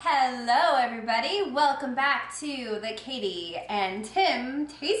Hello everybody, welcome back to the Katie and Tim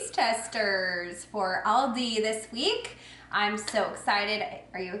Taste Testers for Aldi this week. I'm so excited.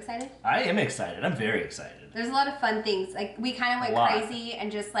 Are you excited? I am excited. I'm very excited. There's a lot of fun things. Like we kind of went crazy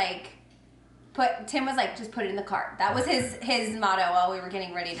and just like Tim was like, just put it in the cart. That was his motto while we were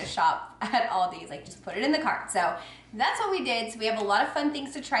getting ready to shop at Aldi. He's like, just put it in the cart. So that's what we did. So we have a lot of fun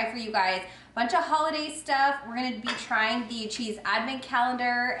things to try for you guys. Bunch of holiday stuff. We're going to be trying the cheese advent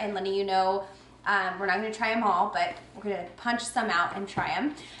calendar and letting you know we're not going to try them all, but we're going to punch some out and try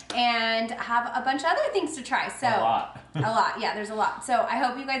them. And have a bunch of other things to try. So a lot. A lot. Yeah, there's a lot. So I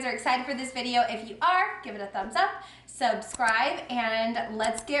hope you guys are excited for this video. If you are, give it a thumbs up, subscribe, and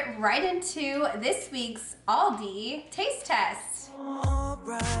let's get right into this week's Aldi taste test. All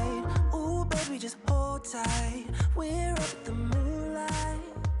right. Ooh, baby, just hold tight. We're up the moonlight.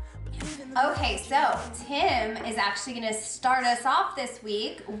 Okay, so Tim is actually going to start us off this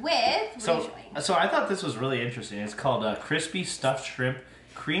week with... So I thought this was really interesting. It's called crispy stuffed shrimp,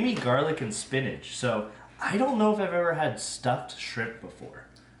 creamy garlic and spinach. So I don't know if I've ever had stuffed shrimp before,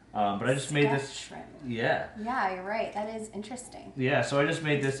 but I just made this. Shrimp. Yeah. Yeah, you're right. That is interesting. Yeah. So I just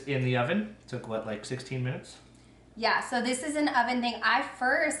made this in the oven. Took what, like 16 minutes? Yeah, so this is an oven thing. I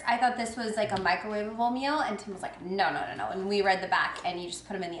thought this was like a microwavable meal, and Tim was like, no. And we read the back, and you just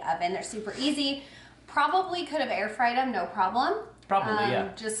put them in the oven. They're super easy. Probably could have air fried them, no problem. Probably, yeah.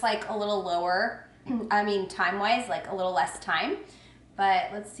 Just like a little lower, I mean, time-wise, like a little less time. But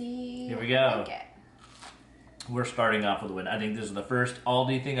let's see. Here we go. We're starting off with a win. I think this is the first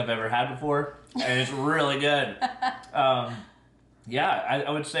Aldi thing I've ever had before, and it's really good. Yeah, I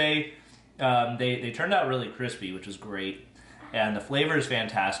would say they turned out really crispy, which is great, and the flavor is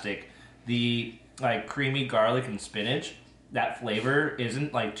fantastic. The like creamy garlic and spinach, that flavor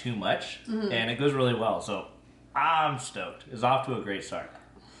isn't like too much, and it goes really well. So I'm stoked. It's off to a great start.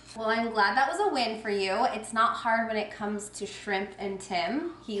 Well, I'm glad that was a win for you. It's not hard when it comes to shrimp and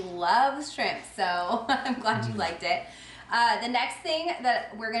Tim. He loves shrimp, so I'm glad you liked it. The next thing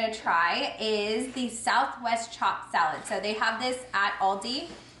that we're going to try is the Southwest chopped salad. So they have this at Aldi,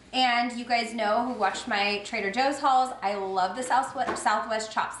 and you guys know who watched my Trader Joe's hauls, I love the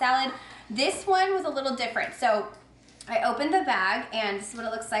Southwest chopped salad. This one was a little different. So I opened the bag, and this is what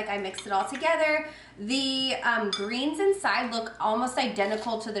it looks like. I mixed it all together. The greens inside look almost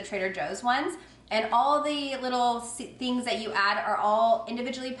identical to the Trader Joe's ones, and all the little things that you add are all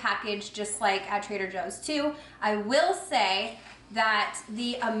individually packaged, just like at Trader Joe's too. I will say that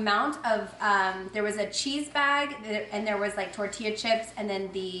the amount of, there was a cheese bag, and there was like tortilla chips, and then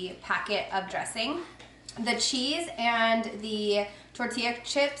the packet of dressing. The cheese and the tortilla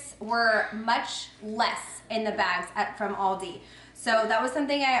chips were much less in the bags from Aldi. So that was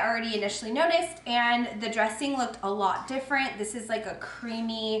something I already initially noticed, and the dressing looked a lot different. This is like a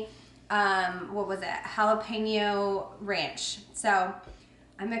creamy, what was it? Jalapeno ranch. So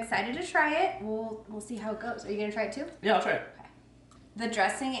I'm excited to try it. We'll see how it goes. Are you gonna try it too? Yeah, I'll try it. Okay. The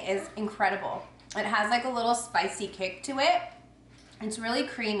dressing is incredible. It has like a little spicy kick to it. It's really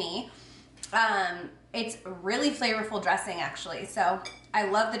creamy. It's really flavorful dressing actually. So I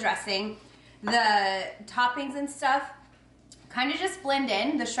love the dressing. The toppings and stuff kind of just blend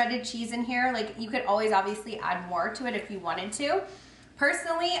in. The shredded cheese in here, like you could always obviously add more to it if you wanted to.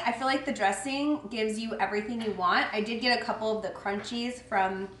 Personally, I feel like the dressing gives you everything you want. I did get a couple of the crunchies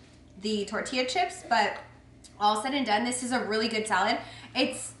from the tortilla chips, but all said and done, this is a really good salad.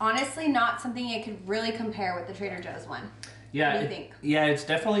 It's honestly not something I could really compare with the Trader Joe's one. Yeah, what do you think? Yeah, it's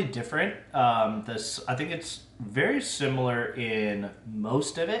definitely different. I think it's very similar in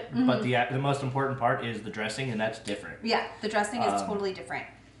most of it, but the most important part is the dressing, and that's different. Yeah, the dressing is totally different.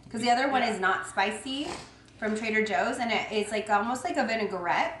 Because the other one is not spicy from Trader Joe's, and it's like almost like a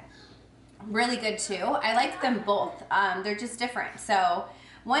vinaigrette. Really good too. I like them both. They're just different. So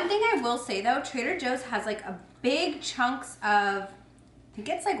one thing I will say though, Trader Joe's has like a big chunks of, I think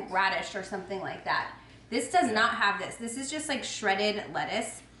it's like radish or something like that. This does not have this. This is just like shredded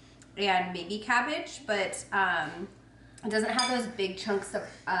lettuce and maybe cabbage, but it doesn't have those big chunks of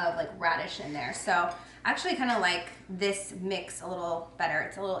like radish in there. So actually kind of like this mix a little better.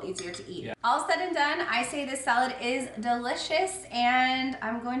 It's a little easier to eat. Yeah. All said and done, I say this salad is delicious, and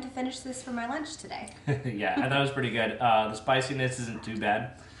I'm going to finish this for my lunch today. Yeah, I thought it was pretty good. The spiciness isn't too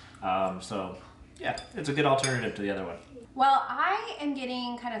bad. So yeah, it's a good alternative to the other one. Well, I am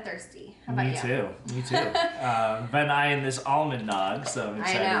getting kind of thirsty. How about you? Me too. Been eyeing this almond dog, so I'm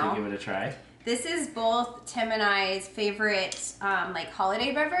excited to give it a try. This is both Tim and I's favorite like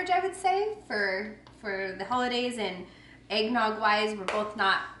holiday beverage, I would say, for the holidays. And eggnog wise,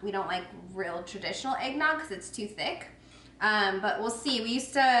 we don't like real traditional eggnog because it's too thick. But we'll see. We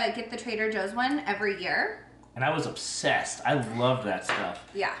used to get the Trader Joe's one every year. And I was obsessed. I loved that stuff.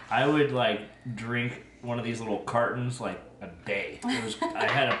 Yeah. I would like drink one of these little cartons like a day. I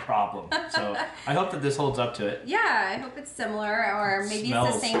had a problem. So I hope that this holds up to it. Yeah, I hope it's similar, or maybe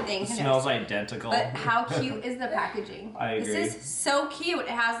it's the same thing. It smells identical. But how cute is the packaging? I agree. This is so cute. It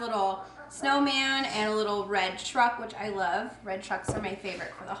has a little snowman and a little red truck, which I love. Red trucks are my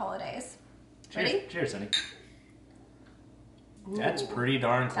favorite for the holidays. Ready? Cheers, honey. That's pretty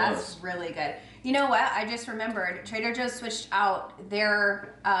darn close. That's really good. You know what? I just remembered. Trader Joe's switched out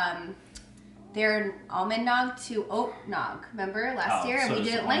their almond nog to oat nog. Remember last year? And we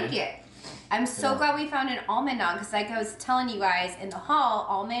didn't like it. I'm so glad we found an almond nog because like I was telling you guys in the haul,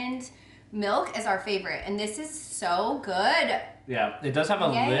 almond milk is our favorite. And this is so good. Yeah, it does have a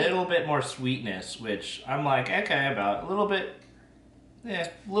little bit more sweetness, which I'm like, okay, about a little bit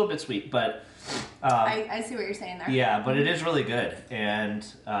sweet, but... I see what you're saying there. Yeah, but it is really good, and you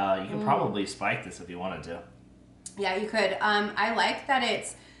can probably spike this if you wanted to. Yeah, you could. I like that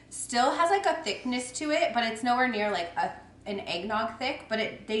it still has like a thickness to it, but it's nowhere near like an eggnog thick, but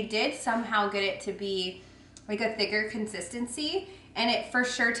they did somehow get it to be like a thicker consistency, and it for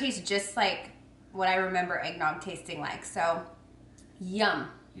sure tastes just like what I remember eggnog tasting like, so yum.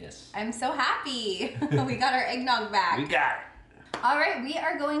 Yes. I'm so happy. We got our eggnog back. We got it. All right, we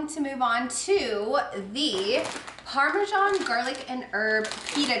are going to move on to the Parmesan garlic and herb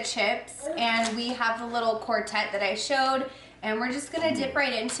pita chips, and we have the little quartet that I showed, and we're just gonna dip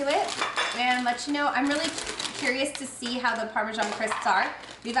right into it and let you know. I'm really curious to see how the Parmesan crisps are.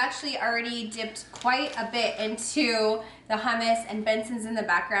 We've actually already dipped quite a bit into the hummus, and Benson's in the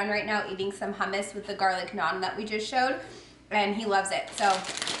background right now eating some hummus with the garlic naan that we just showed, and he loves it. So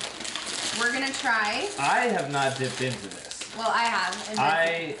we're gonna try. I have not dipped into this. Well, I have. And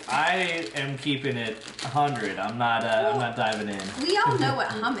I am keeping it 100. I'm not diving in. We all know what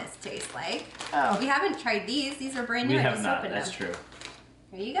hummus tastes like. Oh. We haven't tried these. These are brand new. We I have just not. opened That's them. true.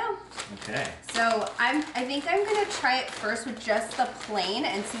 There you go. Okay. So I think I'm gonna try it first with just the plain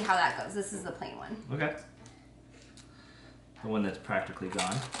and see how that goes. This is the plain one. Okay. The one that's practically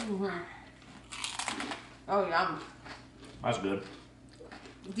gone. Oh, yum. That's good.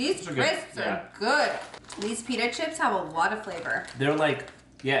 These crisps are good. These pita chips have a lot of flavor. They're like,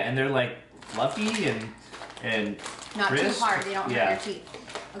 and they're like fluffy and not crisp. too hard. They don't hurt your teeth.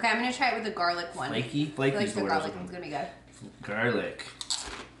 Okay, I'm gonna try it with the garlic one. Flaky I feel like is the word. garlic one's gonna be good. Garlic.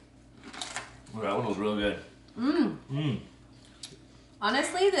 Oh, that one was real good.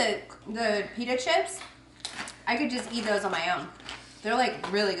 Honestly, the pita chips, I could just eat those on my own. They're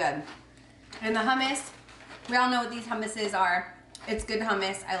like really good. And the hummus, we all know what these hummuses are. It's good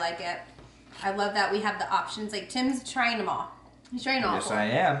hummus. I like it. I love that we have the options. Like Tim's trying them all. He's trying all Yes, four. I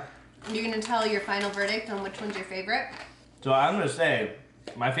am. You're gonna tell your final verdict on which one's your favorite? So I'm gonna say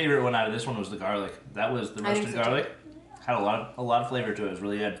my favorite one out of this one was the garlic. That was the roasted garlic. Had a lot of flavor to it. It was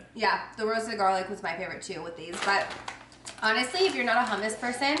really good. Yeah, the roasted garlic was my favorite too with these. But honestly, if you're not a hummus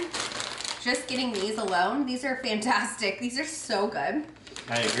person, just getting these alone, these are fantastic. These are so good.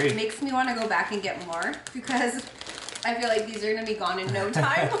 I agree. It makes me want to go back and get more because I feel like these are going to be gone in no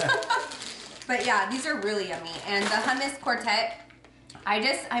time. But yeah, these are really yummy. And the hummus quartet,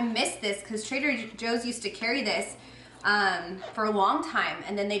 I miss this because Trader Joe's used to carry this for a long time,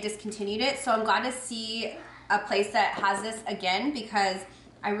 and then they discontinued it. So I'm glad to see a place that has this again because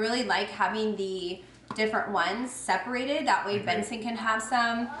I really like having the different ones separated. That way Benson can have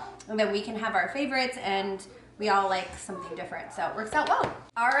some, and then we can have our favorites, and we all like something different, so it works out well.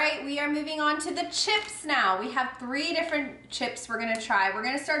 All right, we are moving on to the chips now. We have 3 different chips we're gonna try. We're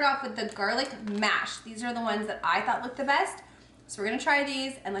gonna start off with the garlic mash. These are the ones that I thought looked the best. So we're gonna try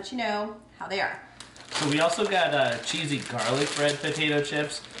these and let you know how they are. So we also got cheesy garlic bread potato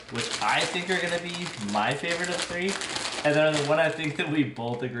chips, which I think are gonna be my favorite of the 3. And then the one I think that we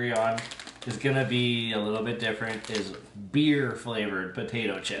both agree on is gonna be a little bit different is beer flavored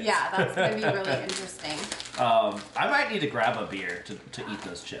potato chips. Yeah, that's gonna be really interesting. I might need to grab a beer to eat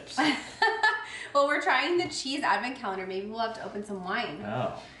those chips. Well, we're trying the cheese advent calendar. Maybe we'll have to open some wine.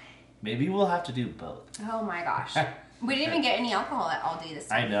 Oh, maybe we'll have to do both. Oh my gosh. We didn't even get any alcohol at Aldi this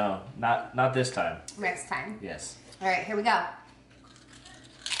time. I know, not this time. Next time. Yes. All right, here we go.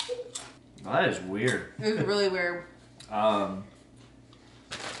 Well, that is weird. It was really weird. I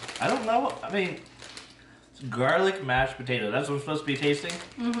don't know. I mean, it's garlic mashed potato. That's what we're supposed to be tasting?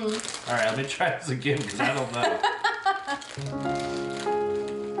 Mm-hmm. All right, let me try this again because I don't know.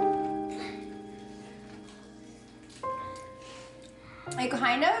 It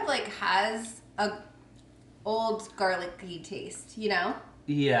kind of like has a old garlicky taste, you know?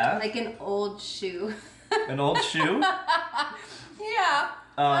 Yeah. Like an old shoe. An old shoe? Yeah.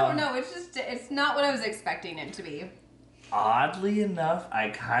 I don't know. It's not what I was expecting it to be. Oddly enough, I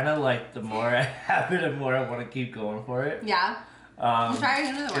kind of like the more I have it, the more I want to keep going for it. Yeah. I'm trying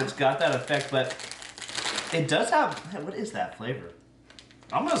another one. It's got that effect, but it does have, what is that flavor?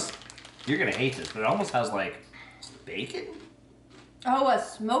 Almost, you're going to hate this, but it almost has like bacon? Oh, a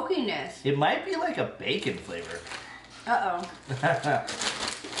smokiness. It might be like a bacon flavor. Uh-oh.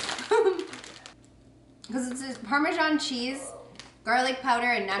 Because it's Parmesan cheese, garlic powder,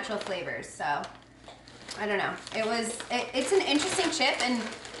 and natural flavors, so I don't know. It's an interesting chip, and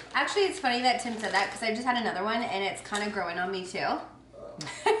actually it's funny that Tim said that because I just had another one, and it's kind of growing on me too.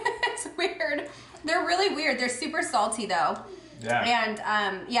 It's weird. They're really weird. They're super salty though. Yeah.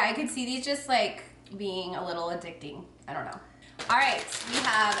 And yeah, I could see these just like being a little addicting. I don't know. All right, we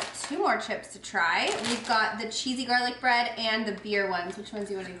have 2 more chips to try. We've got the cheesy garlic bread and the beer ones. Which ones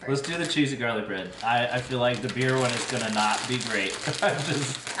do you want to do first? Let's do the cheesy garlic bread. I feel like the beer one is gonna not be great.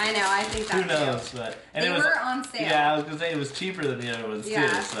 I know, I think that who knows? But and they were on sale. Yeah, I was gonna say it was cheaper than the other ones too,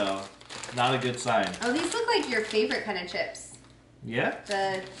 so not a good sign. Oh, these look like your favorite kind of chips. Yeah.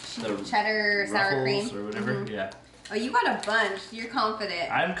 The cheddar sour cream or whatever. Mm-hmm. Yeah. Oh, you got a bunch. You're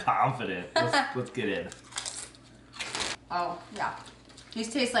confident. I'm confident. Let's get in. Oh, yeah.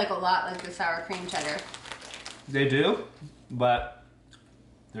 These taste like a lot like the sour cream cheddar. They do, but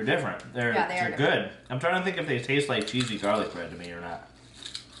they're different. They're good. I'm trying to think if they taste like cheesy garlic bread to me or not.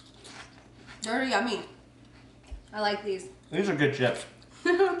 They're yummy. I like these. These are good chips.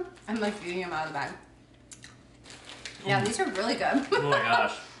 I'm like eating them out of the bag. Yeah, these are really good. Oh my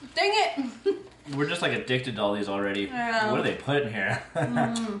gosh. Dang it. We're just like addicted to all these already. What do they put in here?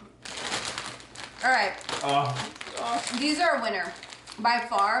 All right. Oh. These are a winner. By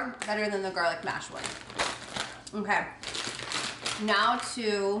far better than the garlic mash one. Okay. Now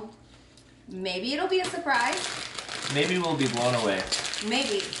to, maybe it'll be a surprise. Maybe we'll be blown away.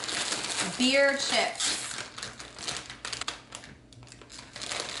 Maybe. Beer chips.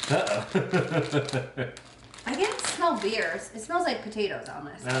 Uh-oh. I can't smell beers. It smells like potatoes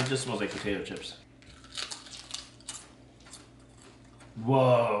almost. No, it just smells like potato chips.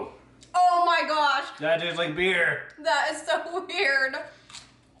 Whoa. Oh my gosh. That tastes like beer. That is so weird.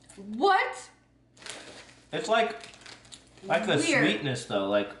 What? It's like a sweetness though,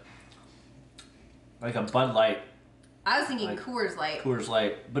 like a Bud Light. I was thinking like Coors Light. Coors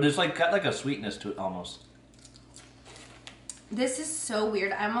Light, but it's like got like a sweetness to it almost. This is so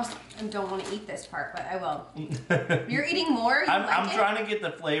weird. I almost don't want to eat this part, but I will. You're eating more? I'm trying to get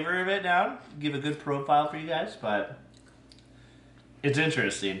the flavor of it down, give a good profile for you guys, but it's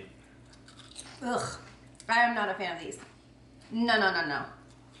interesting. Ugh. I am not a fan of these. No.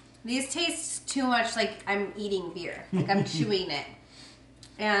 These taste too much like I'm eating beer. Like I'm chewing it.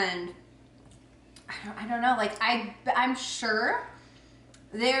 And I don't know. Like I'm sure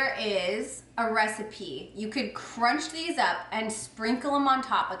there is a recipe. You could crunch these up and sprinkle them on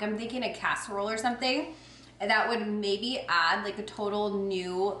top. Like I'm thinking a casserole or something. And that would maybe add like a total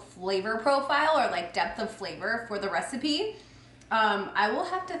new flavor profile or like depth of flavor for the recipe. I will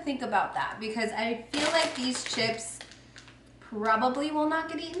have to think about that because I feel like these chips probably will not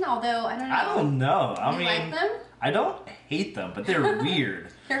get eaten, although I don't know. I don't know. I mean, like them? I don't hate them, but they're weird.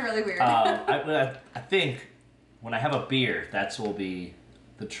 They're really weird. I think when I have a beer, that will be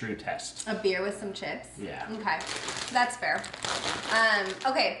the true test. A beer with some chips? Yeah. Okay. That's fair.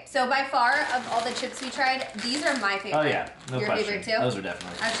 Okay, so by far of all the chips we tried, these are my favorite. Oh yeah, no Your question. favorite too? Those are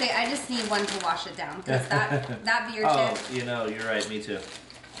definitely. Actually, I just need one to wash it down because that beer Oh, chip. you know, you're right. Me too.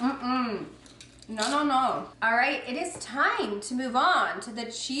 No. All right, it is time to move on to the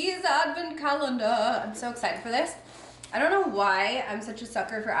cheese advent calendar. I'm so excited for this. I don't know why I'm such a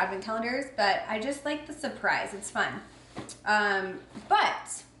sucker for advent calendars, but I just like the surprise. It's fun.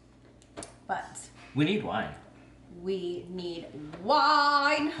 But We need wine. we need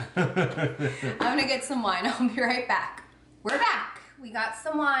wine. I'm gonna get some wine. I'll be right back. We're back. We got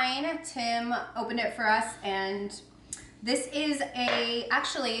some wine. Tim opened it for us, and this is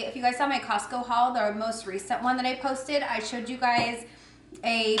actually, if you guys saw my Costco haul, the most recent one that I posted, I showed you guys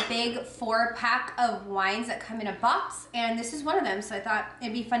a big 4-pack of wines that come in a box, and this is one of them, so I thought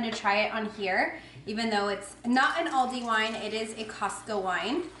it'd be fun to try it on here, even though it's not an Aldi wine, it is a Costco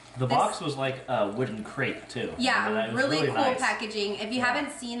wine. The box was like a wooden crate too. Yeah, I mean, it was really cool nice. packaging. If you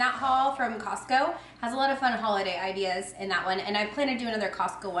haven't seen that haul from Costco, has a lot of fun holiday ideas in that one, and I plan to do another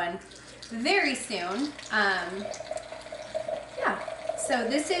Costco one very soon. Yeah, so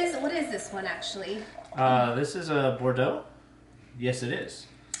this is, what is this one actually? This is a Bordeaux? Yes, it is.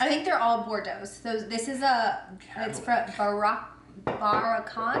 I think they're all Bordeaux. So this is it's from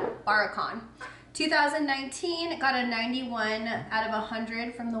Barracan. 2019 got a 91 out of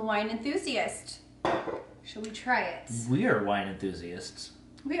 100 from the Wine Enthusiast. Shall we try it? We are wine enthusiasts.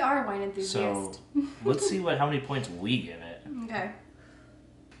 We are wine enthusiasts. So let's see how many points we give it. Okay.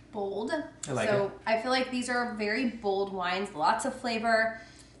 Bold. I like so it. I feel like these are very bold wines, lots of flavor,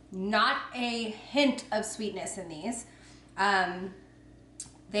 not a hint of sweetness in these.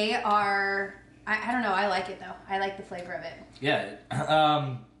 They are, I don't know, I like it though. I like the flavor of it. Yeah.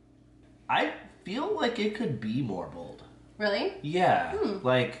 I feel like it could be more bold. Really? Yeah.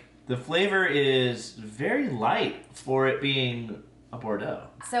 Like the flavor is very light for it being a Bordeaux.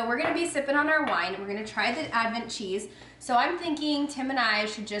 So we're going to be sipping on our wine. We're going to try the Advent cheese. So I'm thinking Tim and I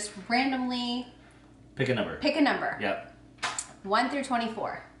should just randomly Pick a number. pick a number. Yep. 1 through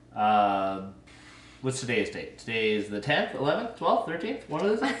 24. What's today's date? Today is the 10th, 11th, 12th, 13th? One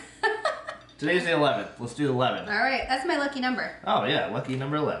of those? Today's the 11th. Let's do 11. All right, that's my lucky number. Oh, yeah, lucky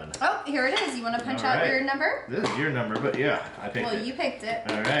number 11. Oh, here it is. You want to punch All out right. your number? This is your number, but yeah, I picked it. Well, you picked it.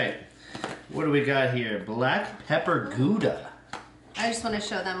 All right. What do we got here? Black pepper Gouda. I just want to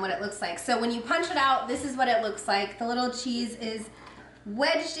show them what it looks like. So when you punch it out, this is what it looks like. The little cheese is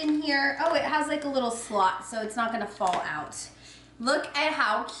wedged in here. Oh, it has like a little slot, so it's not going to fall out. Look at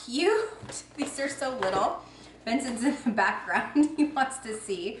how cute. These are so little. Benson's in the background. He wants to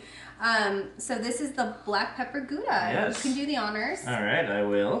see. So this is the black pepper Gouda. Yes. You can do the honors. All right, I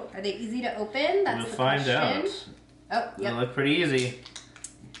will. Are they easy to open? That's We'll the find question. out. Oh, They yep. look pretty easy.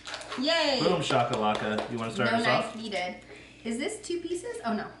 Yay. Boom, shakalaka. You want to start No us knife off? needed. Is this 2 pieces?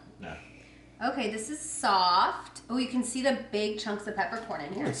 Oh, no. No. Okay, this is soft. Oh, you can see the big chunks of peppercorn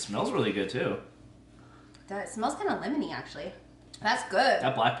in Ooh, here. it smells really good too. It smells kind of lemony, actually. That's good.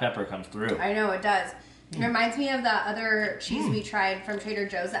 That black pepper comes through. I know, it does. It reminds me of the other cheese we tried from Trader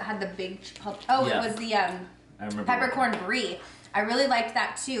Joe's that had the big... Oh, Yeah. it was the I remember. peppercorn brie. I really liked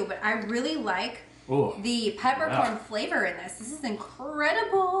that, too. But I really like Ooh. the peppercorn Yeah. flavor in this. This is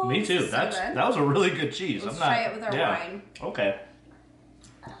incredible. Me too. This is so good. That was a really good cheese. Let's I'm not, try it with our yeah. wine. Okay.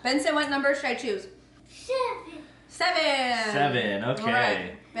 Benson, what number should I choose? 7. 7. Okay. All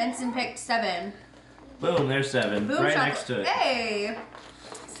right. Benson picked 7. Boom. There's 7. Boom, right chocolate. next to it. Hey!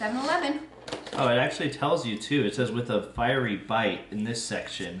 7-Eleven. Oh, it actually tells you too. It says with a fiery bite in this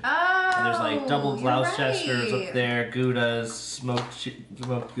section. Oh, And there's like double you're Gloucesters right. up there, Goudas, smoked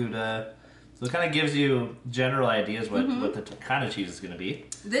Gouda. So it kind of gives you general ideas what the kind of cheese is going to be.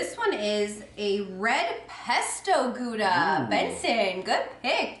 This one is a red pesto Gouda. Ooh. Benson, good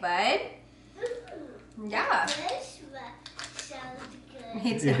pick, bud. Yeah, This sounds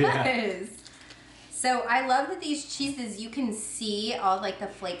good. it does. So I love that these cheeses, you can see all like the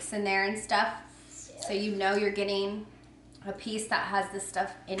flakes in there and stuff. So you know you're getting a piece that has this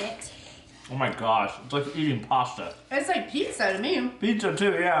stuff in it. Oh my gosh, it's like eating pasta. It's like pizza to me. Pizza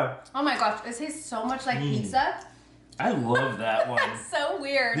too, yeah. Oh my gosh, it tastes so much like pizza. I love that one. That's so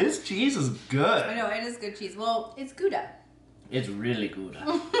weird. This cheese is I good. know, it is good cheese. Well, it's Gouda. It's really good.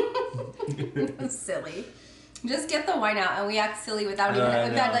 Silly. Just get the wine out and we act silly without even... I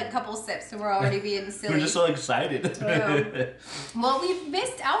We've had know. like a couple sips and we're already being silly. We're just so excited. know. Well, we've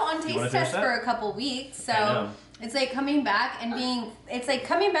missed out on wanna taste finish tests that? for a couple weeks, I so know. it's like coming back and being... It's like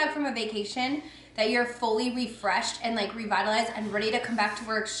coming back from a vacation that you're fully refreshed and like revitalized and ready to come back to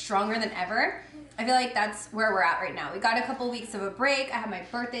work stronger than ever. I feel like that's where we're at right now. We got a couple weeks of a break. I had my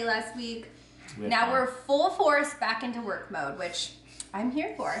birthday last week. We had Now fun. we're full force back into work mode, which I'm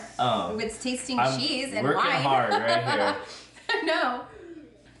here for. Oh. It's tasting I'm cheese and working wine. hard right here. No.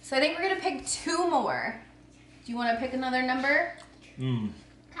 So I think we're gonna pick 2 more. Do you want to pick another number? I'm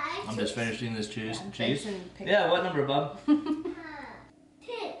just finishing this cheese. Benson picked Yeah, what number, bub? 10.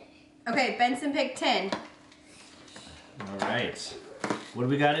 Okay, Benson picked 10. All right. What do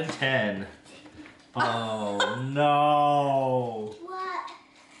we got in 10? Oh no! What?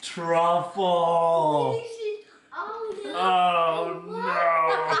 Truffle! This is all the Oh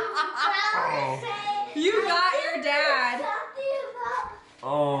no! You got your dad. Something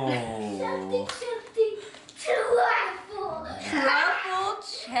Oh. truffle. Truffle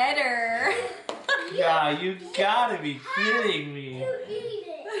cheddar. Yeah, you gotta be kidding me. You eat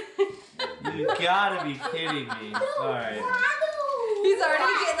it. You gotta be kidding me. Alright. He's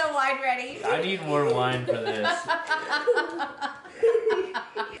already getting the wine ready. I need more wine for this.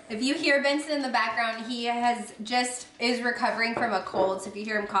 If you hear Benson in the background, he is recovering from a cold. So if you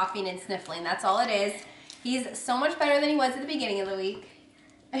hear him coughing and sniffling, that's all it is. He's so much better than he was at the beginning of the week.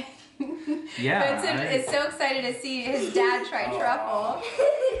 Yeah. Benson is so excited to see his dad try truffle.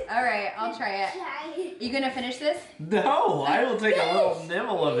 All right, I'll try it. You gonna finish this? No, I will take a little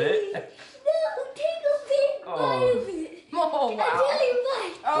nibble of it. No, take a big bite of it. Oh A wow! tiny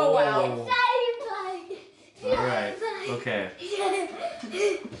bite. Oh wow! A tiny All right. Okay.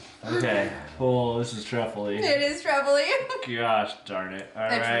 Okay. Oh, this is truffly. It is truffly. Gosh darn it. All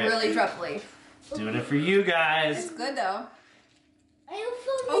It's right. really truffly. Doing it for you guys. It's good though. I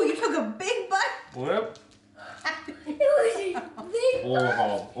also Oh, you took a big bite. Whoop. it was a big Oh my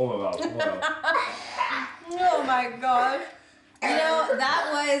god. Oh my god. Oh my gosh. You know, that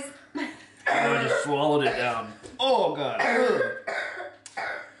was... I just swallowed it down. Oh god.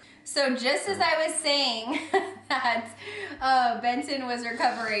 So just as I was saying that Benson was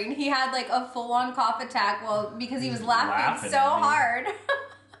recovering, he had like a full-on cough attack because he was laughing so at me. hard.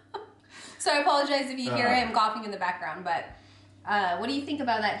 So I apologize if you hear him coughing in the background, but what do you think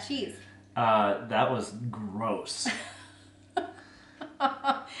about that cheese? That was gross.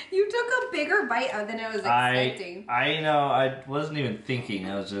 You took a bigger bite than I was expecting. I know. I wasn't even thinking.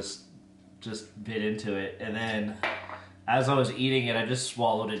 I was just bit into it, and then as I was eating it, I just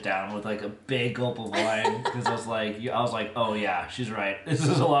swallowed it down with like a big gulp of wine because I was like, oh yeah, she's right. This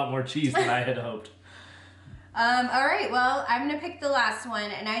is a lot more cheese than I had hoped. All right, well, I'm gonna pick the last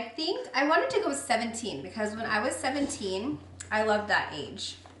one, and I think I wanted to go with 17 because when I was 17, I loved that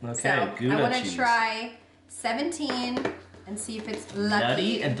age. Okay, so Gouda I want to cheese. try 17 and see if it's lucky.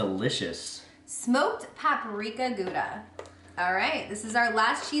 Nutty and delicious. Smoked paprika Gouda. All right, this is our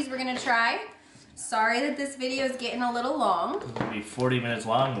last cheese we're gonna try. Sorry that this video is getting a little long. It'll be 40 minutes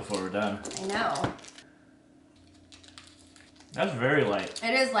long before we're done. I know. That's very light.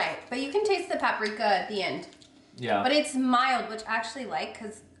 It is light, but you can taste the paprika at the end. Yeah. But it's mild, which I actually like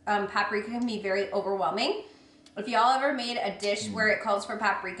because paprika can be very overwhelming. If y'all ever made a dish where it calls for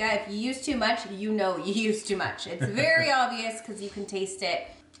paprika, if you use too much, you know you use too much. It's very obvious because you can taste it.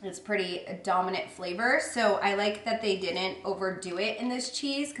 It's pretty dominant flavor. So I like that they didn't overdo it in this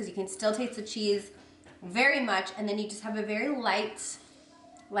cheese because you can still taste the cheese very much. And then you just have a very light,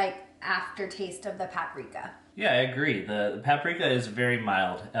 like, aftertaste of the paprika. Yeah, I agree. The paprika is very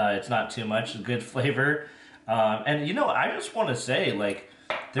mild. It's not too much. Good flavor. And you know, I just want to say, like,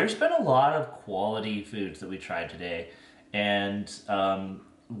 there's been a lot of quality foods that we tried today, and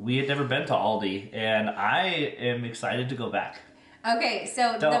we had never been to Aldi, and I am excited to go back. Okay,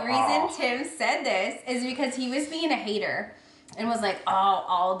 so the reason Tim said this is because he was being a hater and was like, oh,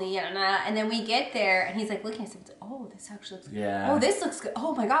 Aldi, and then we get there, and he's like looking at something, oh, this actually looks good. Yeah. Oh, this looks good.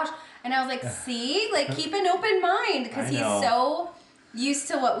 Oh my gosh. And I was like, see? Like, keep an open mind, because he's so used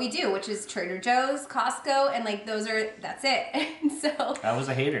to what we do, which is Trader Joe's, Costco, and like that's it. And so I was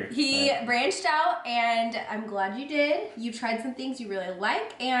a hater. he branched out, and I'm glad you did. You tried some things you really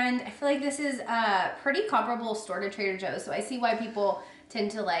like, and I feel like this is a pretty comparable store to Trader Joe's, so I see why people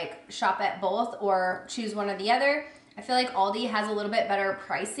tend to like shop at both or choose one or the other. I feel like Aldi has a little bit better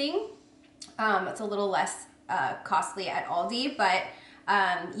pricing. It's a little less costly at Aldi, but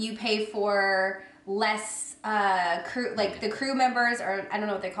you pay for less crew, like the crew members, or I don't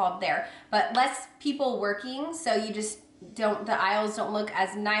know what they're called there, but less people working, so you just the aisles don't look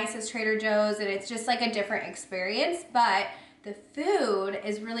as nice as Trader Joe's, and it's just like a different experience. But the food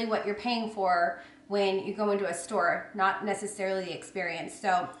is really what you're paying for when you go into a store, not necessarily the experience.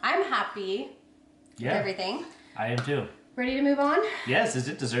 So I'm happy with everything. I am too. Ready to move on? Yes, is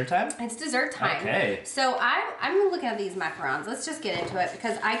it dessert time? It's dessert time. Okay. So I'm looking at these macarons. Let's just get into it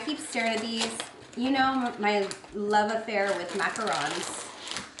because I keep staring at these. You know my love affair with macarons.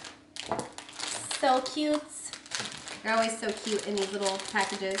 So cute. They're always so cute in these little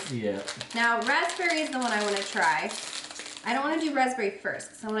packages. Yeah. Now, raspberry is the one I want to try. I don't want to do raspberry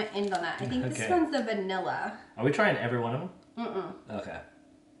first because I want to end on that. I think this one's the vanilla. Are we trying every one of them? Mm-mm. Okay.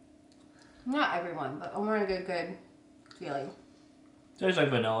 Not everyone, but I want to get a good feeling. Tastes like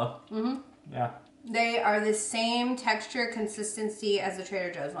vanilla. Mm-hmm. Yeah. They are the same texture, consistency as the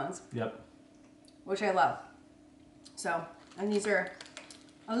Trader Joe's ones. Yep. Which I love. So, and these are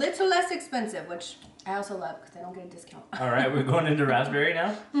a little less expensive, which I also love because I don't get a discount. All right, we're going into raspberry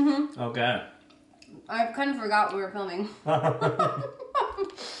now? Mm-hmm. Okay. I kind of forgot we were filming. Oh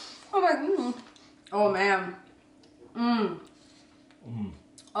my, oh man.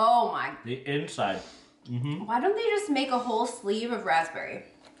 Oh my. The inside. Why don't they just make a whole sleeve of raspberry?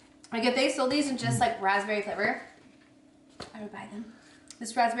 Like if they sold these in just like raspberry flavor, I would buy them.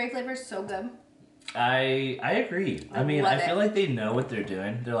 This raspberry flavor is so good. I agree. I mean, I feel like they know what they're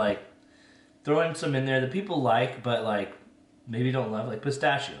doing. They're like throwing some in there that people like, but like maybe don't love, like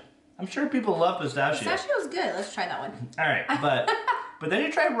pistachio. I'm sure people love pistachio. Pistachio's good. Let's try that one. All right, but then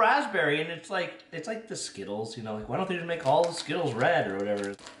you try raspberry, and it's like the Skittles. You know, like why don't they just make all the Skittles red or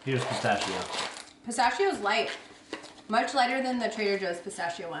whatever? Here's pistachio. Pistachio's light, much lighter than the Trader Joe's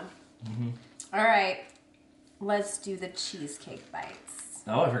pistachio one. All right, let's do the cheesecake bites.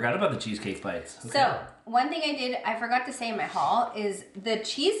 Oh, I forgot about the cheesecake bites. Okay. So, one thing I forgot to say in my haul is the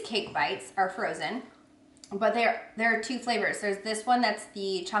cheesecake bites are frozen, but there are two flavors. There's this one that's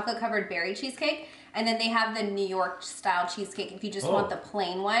the chocolate covered berry cheesecake, and then they have the New York style cheesecake if you just want the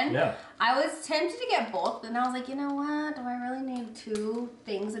plain one. Yeah. I was tempted to get both, but then I was like, you know what? Do I really need 2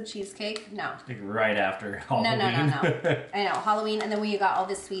 things of cheesecake? No. Like right after Halloween. No. I know, Halloween, and then we got all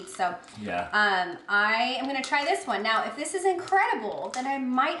the sweets, so. Yeah. I am going to try this one. Now, if this is incredible, then I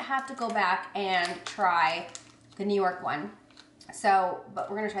might have to go back and try the New York one. So,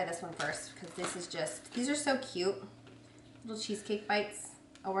 but we're going to try this one first, because this is just, these are so cute. Little cheesecake bites.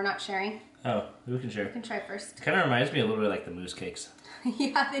 Oh, we're not sharing? Oh, we can share. You can try first. Kind of reminds me a little bit like the mousse cakes.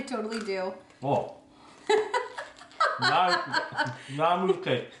 Yeah, they totally do. Oh. not a mousse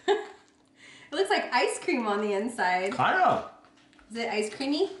cake. It looks like ice cream on the inside. Kind of. Is it ice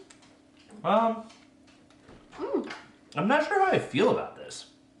creamy? I'm not sure how I feel about this.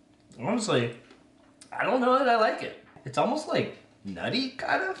 Honestly, I don't know that I like it. It's almost like nutty,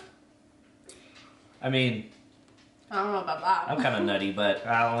 kind of. I mean, I don't know about that. I'm kind of nutty, but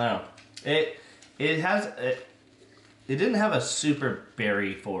I don't know. It didn't have a super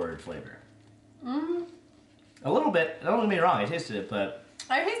berry forward flavor. A little bit. Don't get me wrong. I tasted it, but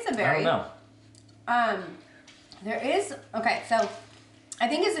I taste the I berry. don't know. There is, okay, so I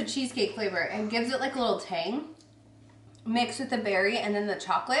think it's a cheesecake flavor and gives it like a little tang mixed with the berry and then the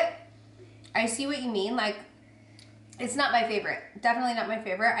chocolate. I see what you mean. Like, it's not my favorite. Definitely not my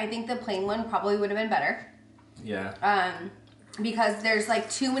favorite. I think the plain one probably would have been better. Yeah. Because there's like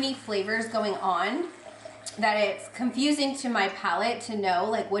too many flavors going on that it's confusing to my palate to know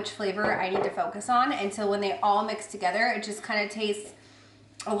like which flavor I need to focus on. And so when they all mix together, it just kind of tastes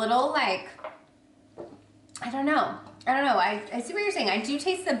a little like, I don't know. I see what you're saying. I do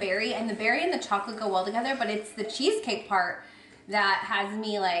taste the berry, and the berry and the chocolate go well together, but it's the cheesecake part that has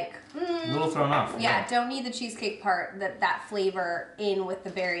me like, A little thrown off. yeah, don't need the cheesecake part, that flavor in with the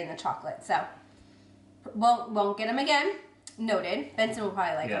berry and the chocolate. So won't get them again. Noted. Benson will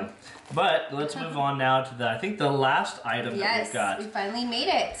probably like them. But let's move on now to I think the last item that we've got. Yes, we finally made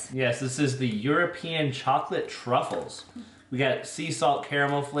it. Yes, this is the European chocolate truffles. We got sea salt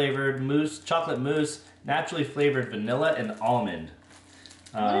caramel flavored mousse, chocolate mousse, naturally flavored vanilla, and almond.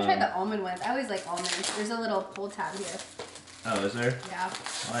 I'm gonna try the almond ones. I always like almonds. There's a little pull tab here. Oh, is there? Yeah.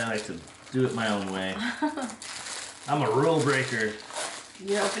 Well, I like to do it my own way. I'm a rule breaker.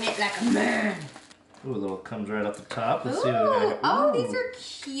 You open it like a man. Ooh, a little comes right off the top. Let's Ooh, see what we got. oh, Ooh. these are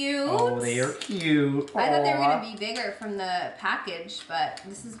cute. Oh, they are cute. I thought they were Aw. gonna be bigger from the package, but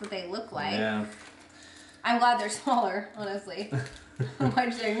this is what they look like. Yeah. I'm glad they're smaller, honestly.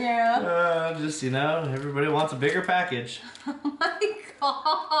 I'm saying, yeah. Just, everybody wants a bigger package. Oh my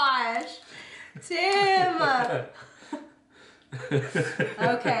gosh. Tim.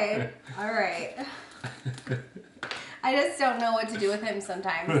 Okay. All right. I just don't know what to do with him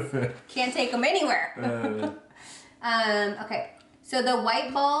sometimes. Can't take him anywhere. Okay. So the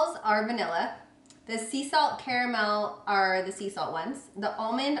white balls are vanilla. The sea salt caramel are the sea salt ones. The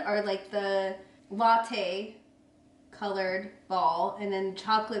almond are like the latte colored ball, and then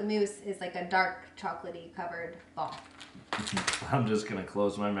chocolate mousse is like a dark chocolatey covered ball. I'm just gonna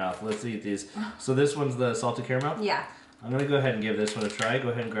close my mouth. Let's eat these. So this one's the salted caramel? Yeah. I'm gonna go ahead and give this one a try. Go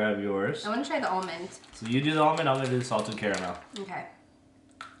ahead and grab yours. I want to try the almond. So you do the almond, I'm gonna do the salted caramel. Okay.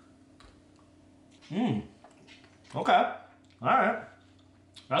 Okay. Alright.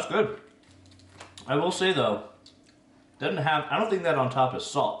 That's good. I will say though, I don't think that on top is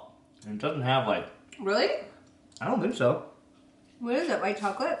salt. And it doesn't have like, Really? I don't think so. What is it? White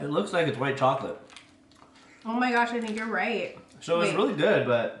chocolate? It looks like it's white chocolate. Oh my gosh, I think you're right. So it's Wait. really good,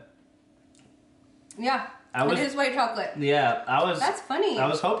 but Yeah. it is white chocolate. yeah, That's funny. I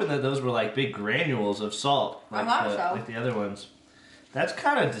was hoping that those were like big granules of salt, I thought so. like the other ones. That's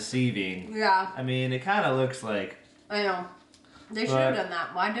kind of deceiving. Yeah, I mean, it kind of looks like, I know. They should have done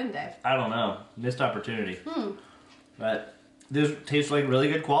that. Why didn't they? I don't know, missed opportunity. But this tastes like really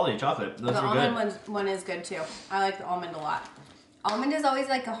good quality chocolate. Those The are good. almond one is good too. I like the almond a lot. Almond is always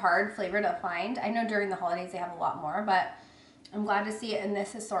like a hard flavor to find. I know during the holidays they have a lot more, but I'm glad to see it in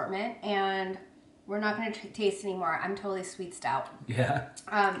this assortment. And we're not going to taste anymore. I'm totally sweetsed out. Yeah.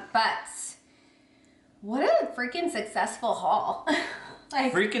 But what a freaking successful haul.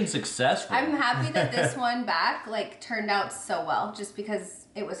 Like, Freaking successful. I'm happy that this one back turned out so well, just because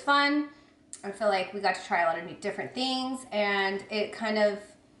it was fun. I feel like we got to try a lot of different things, and it kind of,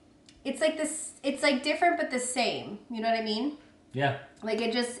 it's like this, it's like different but the same. You know what I mean? Yeah. Like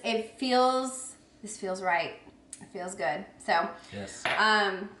this feels right. It feels good. So Yes.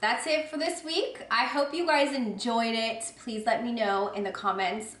 that's it for this week. I hope you guys enjoyed it. Please let me know in the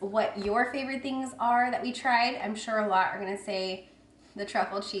comments what your favorite things are that we tried. I'm sure a lot are gonna say the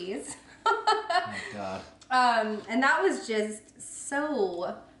truffle cheese. Oh God. And that was just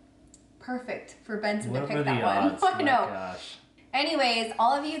so perfect for Benson to What pick were that the one. odds? I My know. gosh. Anyways,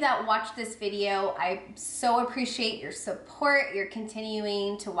 all of you that watched this video, I so appreciate your support. You're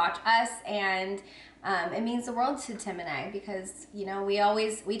continuing to watch us, and it means the world to Tim and I, because you know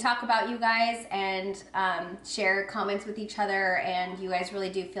we talk about you guys and share comments with each other, and you guys really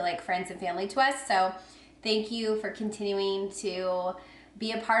do feel like friends and family to us. So thank you for continuing to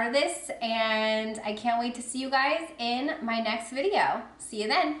be a part of this, and I can't wait to see you guys in my next video. See you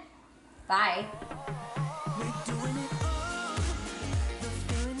then. Bye.